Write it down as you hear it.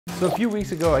So a few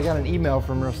weeks ago, I got an email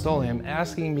from Rustoleum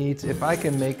asking me if I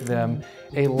can make them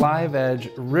a live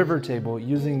edge river table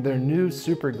using their new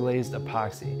super glazed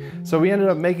epoxy. So we ended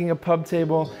up making a pub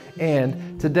table,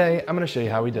 and today I'm gonna show you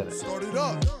how we did it. Start it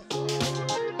up.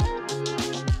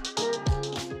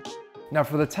 Now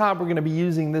for the top, we're gonna be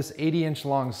using this 80-inch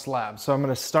long slab. So I'm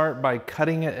gonna start by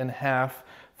cutting it in half,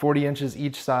 40 inches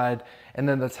each side, and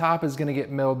then the top is gonna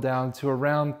get milled down to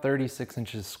around 36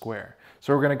 inches square.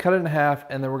 So we're gonna cut it in half,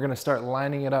 and then we're gonna start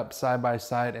lining it up side by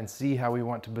side and see how we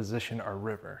want to position our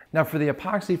river. Now for the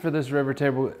epoxy for this river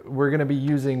table, we're gonna be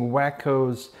using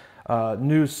Watco's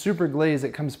new super glaze.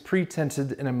 It comes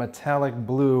pre-tinted in a metallic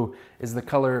blue is the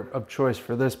color of choice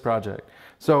for this project.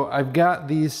 So I've got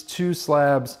these two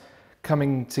slabs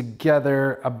coming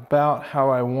together about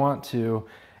how I want to,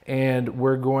 and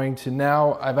we're going to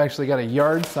now, I've actually got a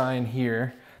yard sign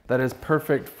here that is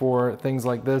perfect for things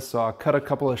like this. So I'll cut a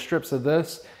couple of strips of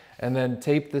this and then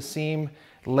tape the seam,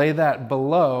 lay that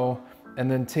below,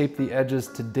 and then tape the edges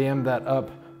to dam that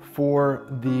up for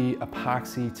the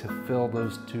epoxy to fill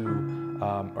those two,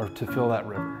 or to fill that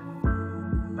river.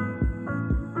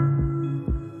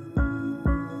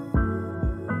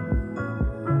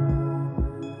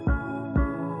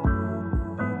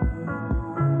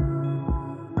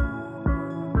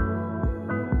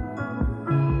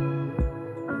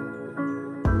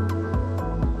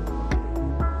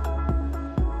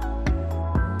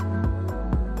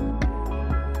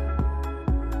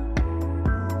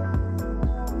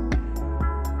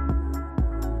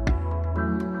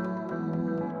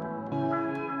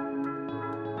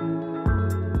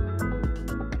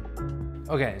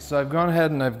 Okay, so I've gone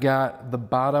ahead and I've got the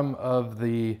bottom of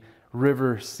the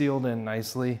river sealed in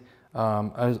nicely.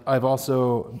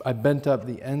 I bent up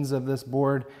the ends of this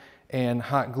board and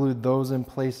hot glued those in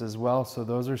place as well, so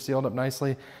those are sealed up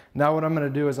nicely. Now what I'm gonna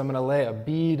do is I'm gonna lay a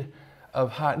bead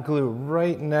of hot glue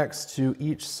right next to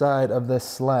each side of this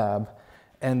slab,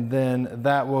 and then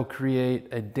that will create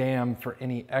a dam for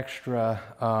any extra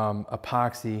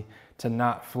epoxy to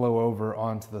not flow over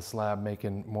onto the slab,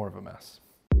 making more of a mess.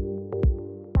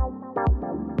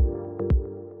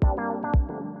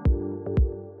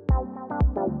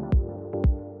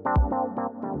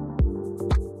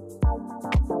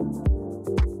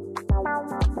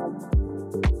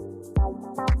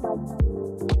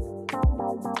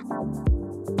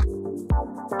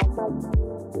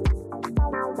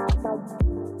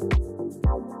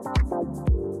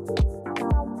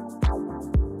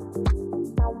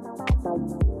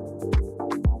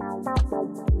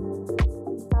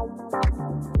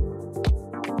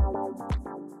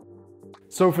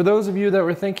 So for those of you that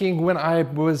were thinking when I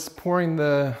was pouring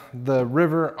the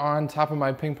river on top of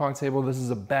my ping pong table, this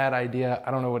is a bad idea,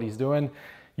 I don't know what he's doing,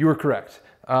 you were correct.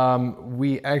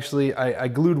 I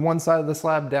glued one side of the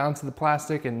slab down to the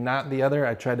plastic and not the other.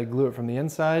 I tried to glue it from the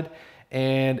inside,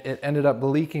 and it ended up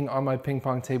leaking on my ping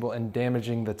pong table and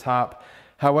damaging the top.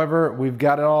 However, we've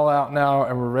got it all out now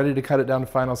and we're ready to cut it down to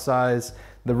final size.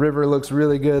 The river looks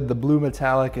really good. The blue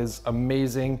metallic is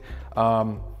amazing.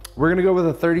 We're gonna go with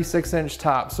a 36-inch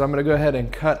top. So I'm gonna go ahead and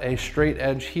cut a straight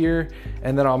edge here,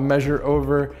 and then I'll measure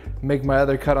over, make my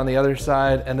other cut on the other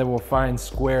side, and then we'll find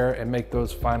square and make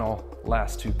those final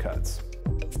last two cuts.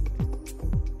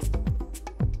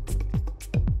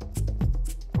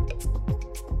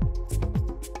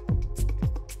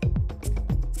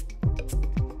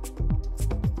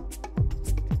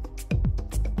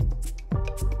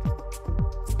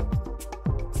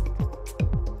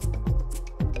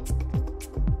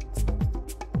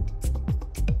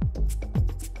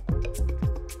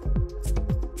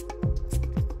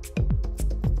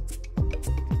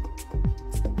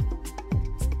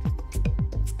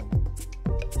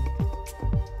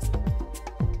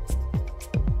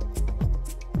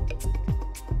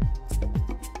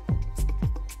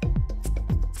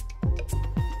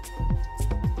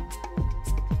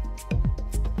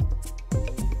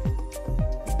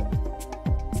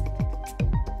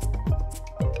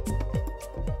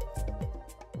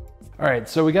 All right,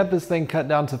 so we got this thing cut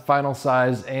down to final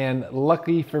size, and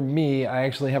lucky for me, I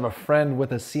actually have a friend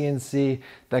with a CNC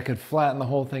that could flatten the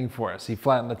whole thing for us. He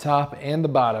flattened the top and the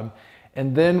bottom,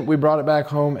 and then we brought it back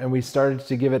home and we started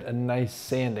to give it a nice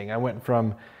sanding. I went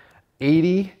from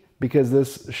 80, because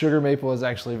this sugar maple is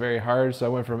actually very hard, so I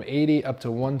went from 80 up to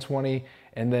 120,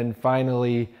 and then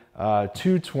finally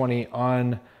 220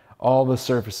 on all the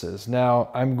surfaces. Now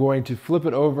I'm going to flip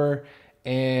it over,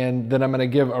 and then I'm gonna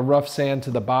give a rough sand to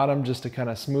the bottom just to kind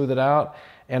of smooth it out,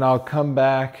 and I'll come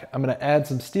back. I'm gonna add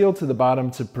some steel to the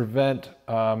bottom to prevent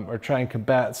or try and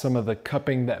combat some of the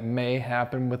cupping that may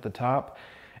happen with the top.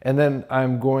 And then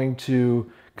I'm going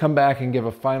to come back and give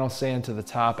a final sand to the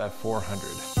top at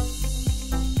 400.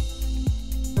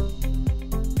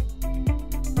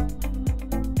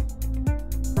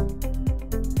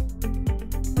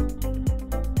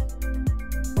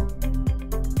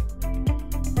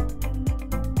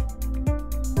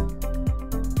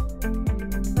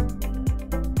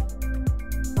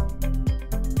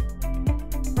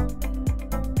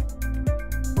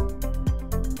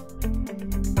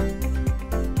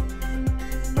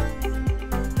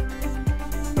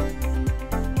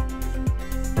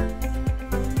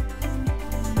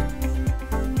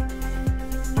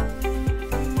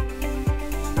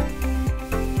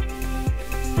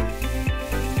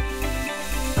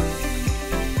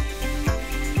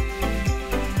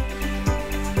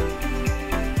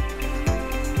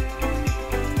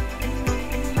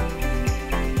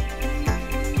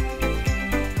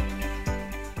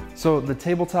 So the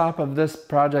tabletop of this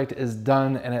project is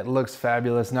done and it looks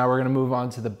fabulous. Now we're gonna move on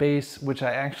to the base, which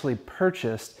I actually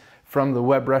purchased from the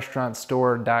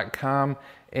webrestaurantstore.com,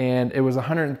 and it was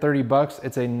 130 bucks.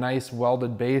 It's a nice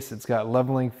welded base. It's got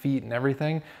leveling feet and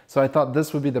everything. So I thought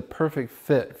this would be the perfect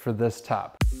fit for this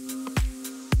top.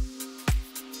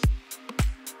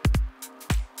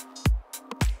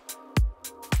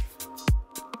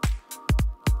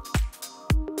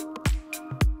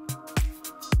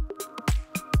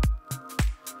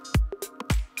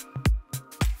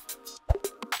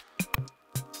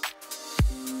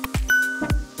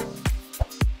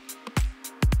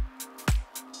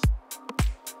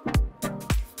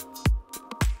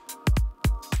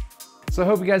 So I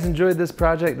hope you guys enjoyed this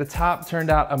project. The top turned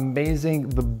out amazing.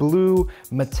 The blue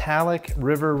metallic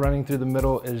river running through the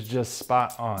middle is just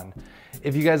spot on.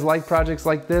 If you guys like projects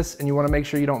like this and you want to make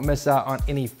sure you don't miss out on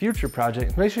any future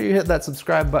projects, make sure you hit that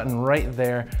subscribe button right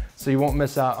there so you won't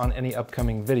miss out on any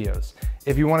upcoming videos.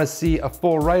 If you want to see a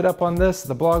full write-up on this,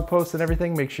 the blog post and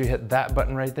everything, make sure you hit that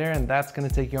button right there, and that's going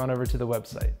to take you on over to the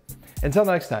website. Until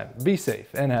next time, be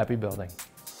safe and happy building.